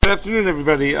Good afternoon,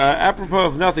 everybody. Apropos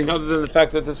of nothing other than the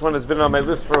fact that this one has been on my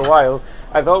list for a while,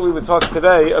 I thought we would talk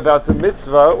today about the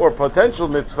mitzvah or potential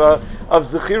mitzvah of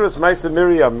Zechiras Maisa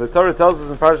Miriam. The Torah tells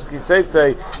us in Parashat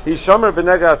Kiseitze, "Hishomer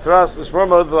b'nega atzras l'shmor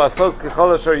mod v'lasos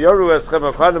k'chol asher yoru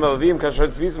eschem ha'kohanim elavim kasher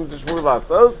tzvizim tishmur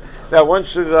lasos." That one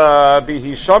should be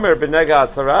Hishomer b'nega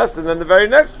atzras, and then the very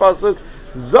next pasuk,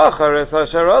 Zachar es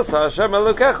asher asa Hashem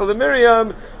Elokecha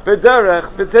leMiriam b'derech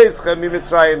b'tzeischem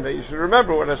miMitzrayim. That you should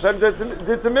remember what Hashem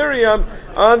did to Miriam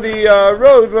on the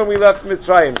road when we left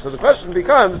Mitzrayim. So the question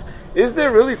becomes: is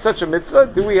there really such a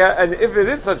mitzvah? And if it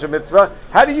is such a mitzvah,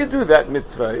 how do you do that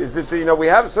mitzvah? Is it, we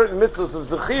have certain mitzvahs of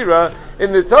Zechira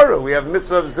in the Torah. We have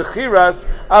mitzvah of Zechiras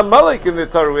Amalek in the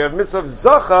Torah. We have mitzvah of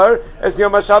Zachar as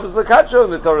Yom HaShabbos Lakacho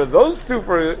in the Torah. Those two,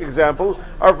 for example,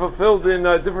 are fulfilled in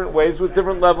different ways with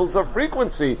different levels of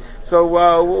frequency.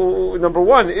 So, number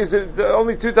one, is it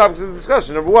only two topics of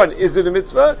discussion? Number one, is it a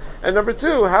mitzvah? And number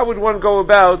two, how would one go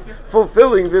about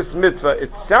fulfilling this mitzvah?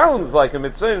 It sounds like a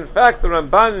mitzvah. In fact, the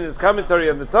Ramban in his commentary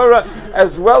on the Torah,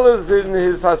 as well as in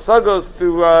his hasagos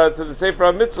to the Sefer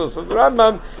HaMitzvot. So the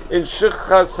Rambam in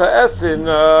Shichas HaEsin,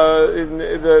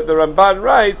 the Ramban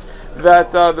writes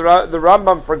that the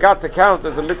Rambam forgot to count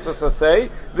as a mitzvah saseh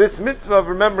this mitzvah of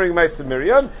remembering Maisa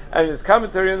Miriam, and in his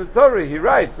commentary on the Torah he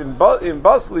writes in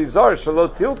Basli Zar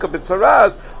Shalot Tilka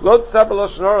B'Tzaras Lot Sabah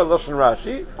Lashon Hara Lashon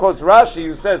Rashi, quotes Rashi,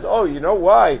 who says, oh, you know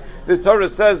why the Torah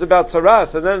says about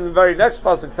Tzaras and then the very next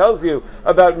pasuk tells you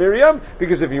about Miriam?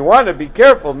 Because if you want to be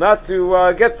careful not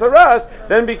to get Tzaras,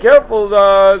 then be careful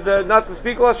not to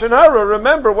speak Lashon Hara.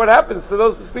 Remember what happens to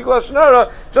those who speak Lashon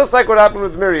Hara, just like what happened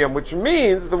with Miriam, which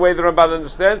means, the way the Ramban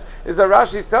understands, is that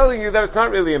Rashi is telling you that it's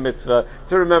not really a mitzvah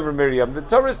to remember Miriam. The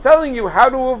Torah is telling you how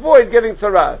to avoid getting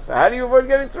tzaras. How do you avoid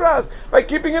getting tzaras? By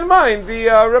keeping in mind the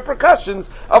repercussions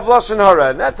of Lashon Hara,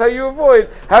 and that's how you avoid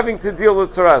having to deal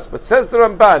with tzaras. But says the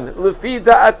Ramban, Lefi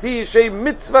da'ati shei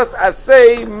mitzvahs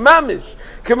asei mamish,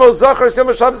 kimo zachar yom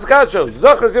HaShabbos kacho,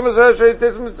 zachar yom HaShabbos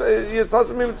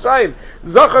yitzasem mitzrayim,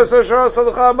 zachar s'asher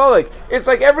salucha amalek. It's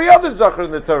like every other zachar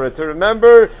in the Torah, to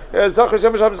remember zachar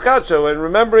yom HaShabbos kacho, and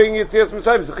remembering Yitzias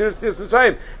Mitzrayim, Zechiras Yitzias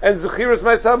Mitzrayim, and Zechiras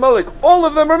Maisa Amalek. All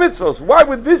of them are mitzvahs. Why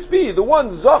would this be the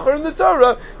one zachar in the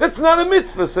Torah that's not a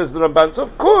mitzvah, says the Ramban? So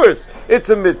of course it's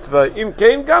a mitzvah. Im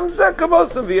kein gam zeh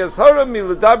kamosam v'yashara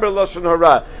miledaber lashon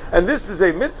hara. And this is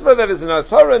a mitzvah that is an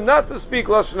ashara not to speak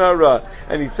lashon hara.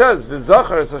 And he says,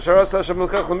 v'zachar es asher asa Hashem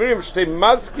Elokecha leMiriam shtei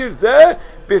mazkir zeh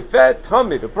b'feh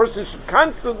tamid. A person should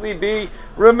constantly be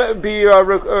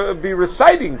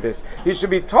reciting this. He should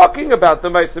be talking about the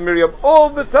Maisa Miriam all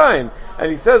the time. And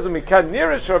he says, "Umikan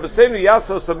nirish rabbeinu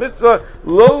yasos a mitzvah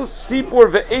lo sipur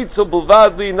ve'etzel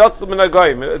bulvad li natzl min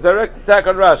hagayim." A direct attack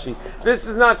on Rashi. This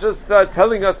is not just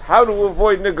telling us how to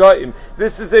avoid nagayim.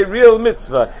 This is a real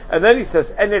mitzvah. And then he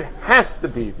says, and it has to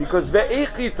be, because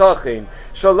ve'echi tachin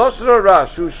shalosh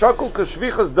rashu shakul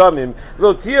kashvichas damim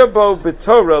lo tiyabo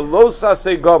b'torah lo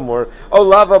sasei gamor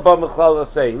olava b'mechlal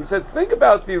asei. He said, think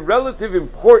about the relative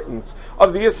importance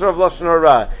of the Yisra of Lashon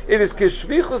Hara. It is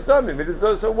kishvichus damim. It is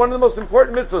also one of the most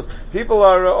important mitzvahs. People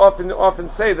are often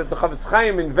say that the Chavetz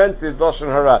Chaim invented Lashon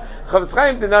Hara. Chavetz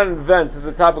Chaim did not invent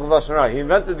the topic of Lashon Hara. He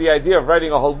invented the idea of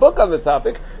writing a whole book on the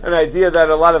topic, an idea that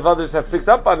a lot of others have picked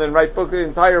up on and write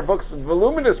entire books,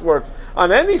 voluminous works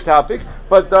on any topic.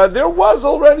 But there was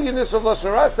already an Yisra of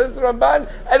Lashon Hara, says the Ramban,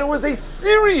 and it was a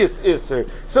serious Isser.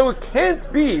 So it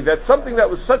can't be that something that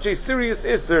was such a serious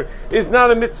Isser is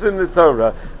not a mitzvah in the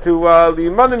Torah. To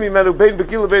li'imanu mimenu bein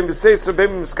begila bein b'seiser bein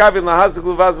miskavin lahazik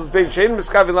l'vazos bein shein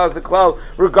miskavin lahazik klal,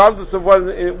 regardless of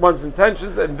one's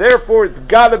intentions, and therefore it's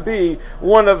got to be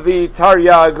one of the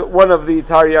Taryag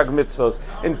mitzvahs.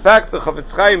 In fact, the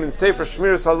Chavetz Chaim in Sefer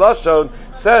Shmiras HaLashon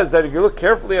says that if you look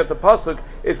carefully at the pasuk,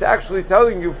 it's actually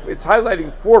telling you, it's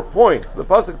highlighting 4 points. The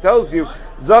pasuk tells you,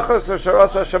 Zachar asher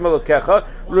asa Hashem Elokecha,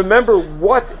 remember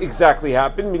what exactly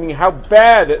happened, meaning how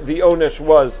bad the onesh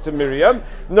was to Miriam.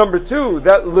 Number 2,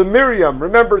 that LeMiriam,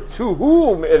 remember to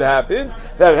whom it happened,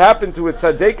 that it happened to a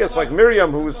tzaddikas like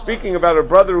Miriam, who was speaking about her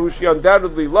brother who she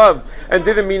undoubtedly loved and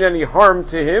didn't mean any harm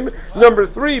to him. Number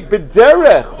 3,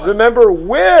 b'derech, remember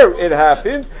where it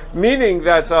happened, meaning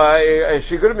that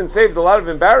she could have been saved a lot of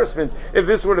embarrassment if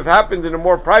this would have happened in a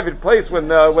more private place when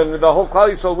the whole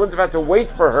Klal Yisrael wouldn't have had to wait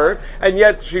for her, and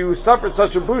yet she suffered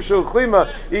such a bushu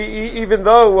klima, even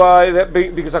though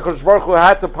because HaKadosh Baruch Hu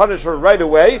had to punish her right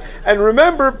away. And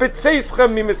remember,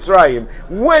 b'tzeischem miMitzrayim,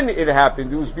 when it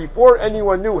happened, it was before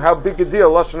anyone knew how big a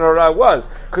deal Lashon Hara was,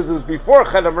 because it was before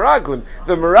Ched HaMeraglim.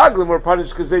 The Meraglim were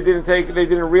punished because they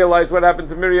didn't realize what happened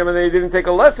to Miriam, and they didn't take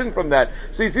a lesson from that.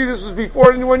 So you see, this was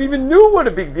before anyone even knew what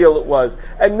a big deal it was,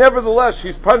 and nevertheless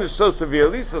she's punished so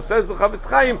severely. So says the Chavetz Chafetz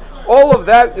Chaim, all of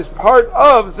that is part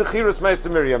of Zechiras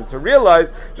Ma'aseh Miriam, to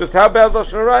realize just how bad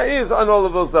Lashon Hara is on all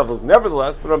of those levels.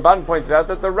 Nevertheless, the Ramban pointed out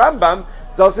that the Rambam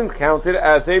doesn't count it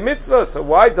as a mitzvah. So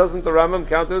why doesn't the Rambam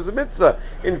count it as a mitzvah?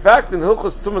 In fact, in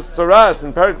Hilchos Tzumas Tzaras,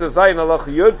 in Perek Zayin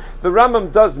Halacha Yud, the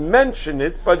Rambam does mention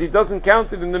it, but he doesn't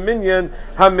count it in the minyan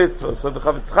ha-mitzvah. So the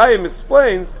Chafetz Chaim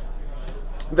explains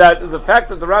that the fact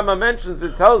that the Rambam mentions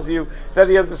it tells you that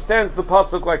he understands the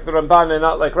pasuk like the Ramban and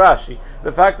not like Rashi.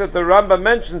 The fact that the Rambam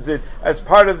mentions it as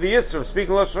part of the Yisra of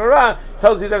speaking Lashon Hara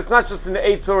tells you that it's not just an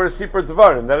Eitz or a Sipur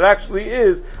Devarim, that it actually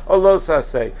is a Lo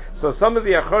Saseh. So some of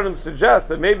the Achronim suggest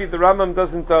that maybe the Rambam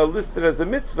doesn't list it as a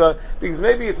mitzvah because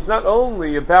maybe it's not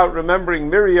only about remembering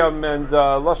Miriam and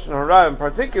Lashon Hara in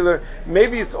particular,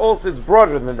 maybe it's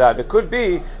broader than that. It could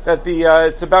be that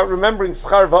it's about remembering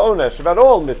Schar Va'onesh, about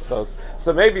all mitzvahs.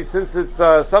 So maybe since it's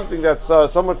something that's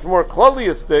so much more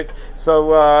klaliistic,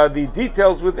 so the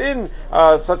details within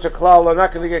such a klal are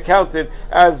not going to get counted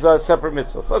as separate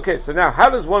mitzvahs. Okay, so now how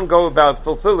does one go about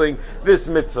fulfilling this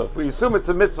mitzvah? If we assume it's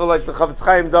a mitzvah like the Chafetz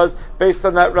Chaim does, based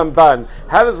on that Ramban,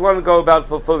 how does one go about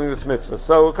fulfilling this mitzvah?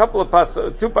 So a couple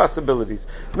of two possibilities.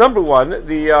 Number one,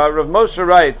 the Rav Moshe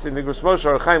writes in the Grus Moshe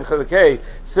Archaim Chelekei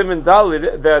Siman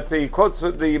Dalid that he quotes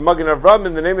the Magen Avram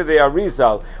in the name of the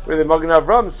Arizal, where the Magen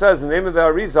Avram says in the name of the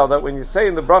Arizal that when you say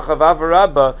in the bracha of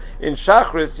Avarabba in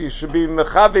Shachris, you should be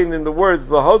mechavin in the words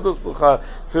lahodos lucha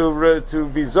to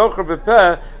be zocher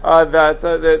bepeh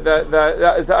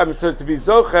to be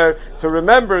zocher, to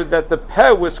remember that the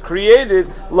peh was created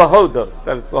lahodos,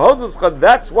 that it's lahodos lucha.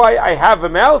 That's why I have a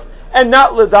mouth and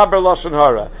not ledaber lashon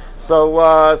hara.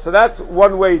 So that's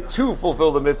one way to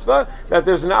fulfill the mitzvah, that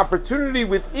there's an opportunity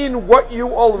within what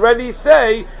you already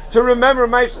say to remember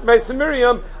Ma'aseh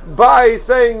Miriam by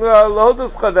saying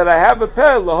lahodos that I have a peh,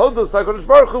 lahodos HaKadosh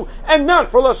Baruch Hu, and not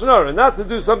for lashon hara, not to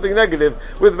do something negative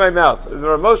with my mouth.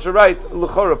 Rav Moshe writes,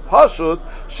 l'chora pashut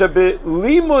shebe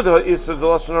limud ha'isur de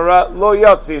lashon hara lo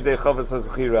yatsi yedei chavos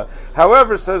hazechira.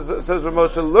 However, says Rav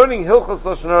Moshe, learning hilchos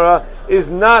lashon hara is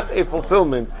not a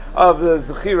fulfillment of the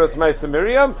zechiras Ma'aseh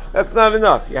Miriam. That's not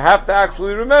enough. You have to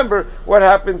actually remember what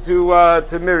happened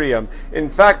to Miriam. In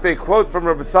fact, they quote from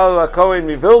Rabbi Tzalel HaKohen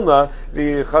Mivilna,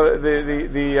 the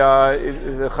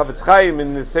Chafetz Chaim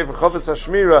in the Sefer Chovos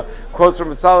HaShmira quotes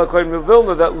from Tzalel HaKohen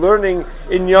Mivilna that learning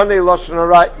in Yonei Lashon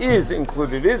Hara is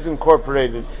included, is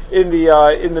incorporated in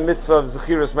the mitzvah of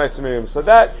zechiras Ma'aseh Miriam. So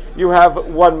that you have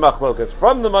one machlokas.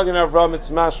 From the Magen Avram, it's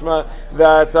mashma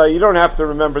that you don't have to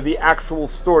remember the actual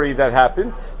story that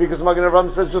happened, because Magen Avram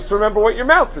says just remember what your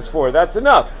mouth is for. That's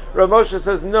enough. Rav Moshe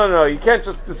says no, you can't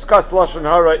just discuss Lashon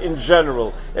Hara in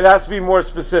general. It has to be more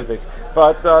specific.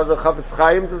 But the Chafetz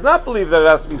Chaim does not believe that it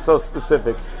has to be so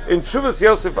specific. In Shuvas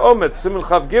Yosef Omet, Siman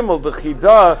Chav Gimel, the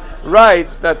Chida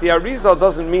writes that the Arizal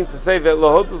doesn't mean to say that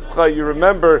Lahoduscha, you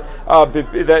remember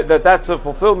that's a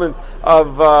fulfillment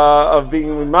of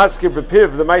being Maskir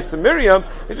B'Piv, the Ma'aseh Miriam.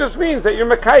 It just means that you're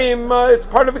Mekayim, it's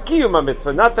part of a Kiyum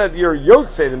mitzvah. Not that you're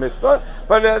Yotzei the mitzvah,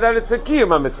 but that it's a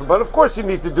Kiyum mitzvah. But of course you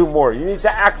need to do more. You need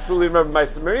to actually remember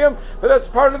Ma'aseh Miriam, but that's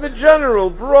part of the general,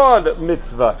 broad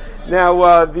mitzvah.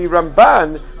 Now, the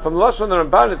Ramban, from the Lashon of the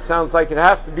Ramban, it sounds like it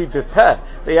has to be B'Peh.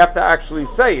 They have to actually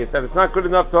say it, that it's not good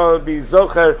enough to be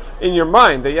Zocher in your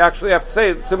mind, that you actually have to say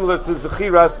it, similar to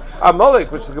Zechiras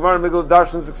Amalek, which the Gemara Megillah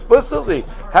Darshans explicitly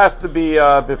has to be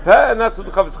B'Peh, and that's what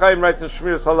the Chafetz Chaim writes in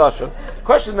Shmiras HaLashon. The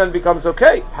question then becomes,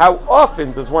 okay, how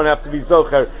often does one have to be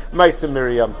Zocher Ma'aseh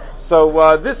Miriam?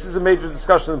 So this is a major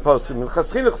discussion in Poskim. And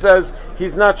Chas Chinuch says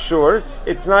he's not sure.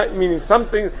 It's not meaning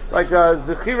something like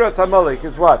Zechiras Amalek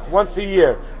is what? Once a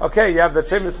year. Okay, you have the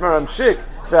famous Maram Shik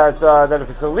that if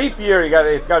it's a leap year,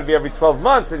 it's got to be every 12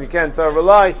 months, and you can't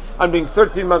rely on being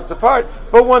 13 months apart,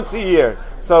 but once a year.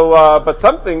 So, but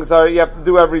some things you have to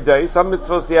do every day. Some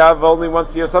mitzvahs you have only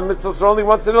once a year. Some mitzvahs are only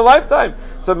once in a lifetime.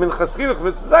 So Minchas Chinuch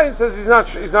Mitzvah Zayin says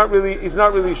he's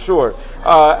not really sure.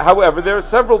 However, there are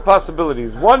several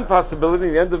possibilities. One possibility,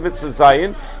 at the end of Mitzvah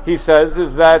Zayin, he says,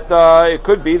 is that it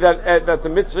could be that the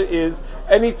mitzvah is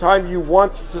anytime you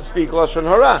want to speak Lashon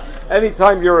Hara,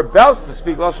 anytime you're about to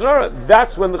speak Lashon Hara,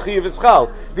 that's when the Chiyuv is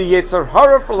Chal. The Yetzer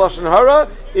Hara for Lashon Hara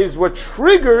is what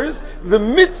triggers the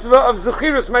mitzvah of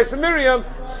Zechiras Ma'aseh Miriam,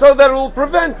 so that it will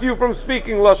prevent you from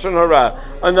speaking Lashon Hara.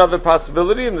 Another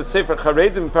possibility in the Sefer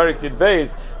Charedim Parak Yud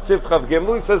Beis Sif Chav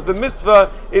Gimel, he says the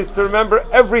mitzvah is to remember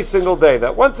every single day,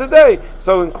 that once a day,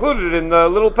 so included in the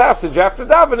little passage after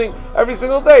davening, every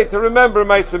single day to remember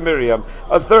Ma'aseh Miriam.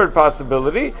 A third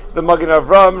possibility, the Magen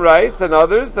Avram writes and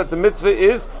others, that the mitzvah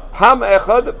is Pam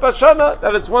Echad Bashana,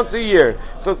 that it's once a year.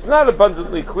 So it's not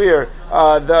abundantly clear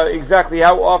exactly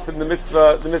how often the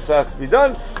mitzvah has to be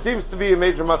done seems to be a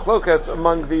major machlokas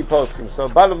among the poskim. So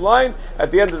bottom line,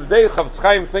 at the end of the day, Chafetz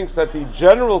Chaim thinks that the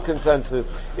general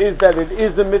consensus is that it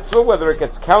is a mitzvah, whether it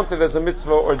gets counted as a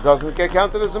mitzvah or doesn't get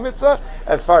counted as a mitzvah.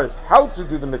 As far as how to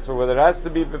do the mitzvah, whether it has to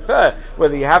be bepeh,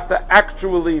 whether you have to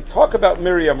actually talk about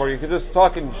Miriam, or you could just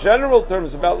talk in general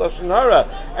terms about Lashon Hara,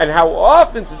 and how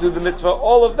often to do the mitzvah,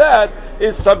 all of that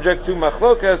is subject to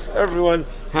machlokas. Everyone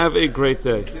have a great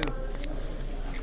day.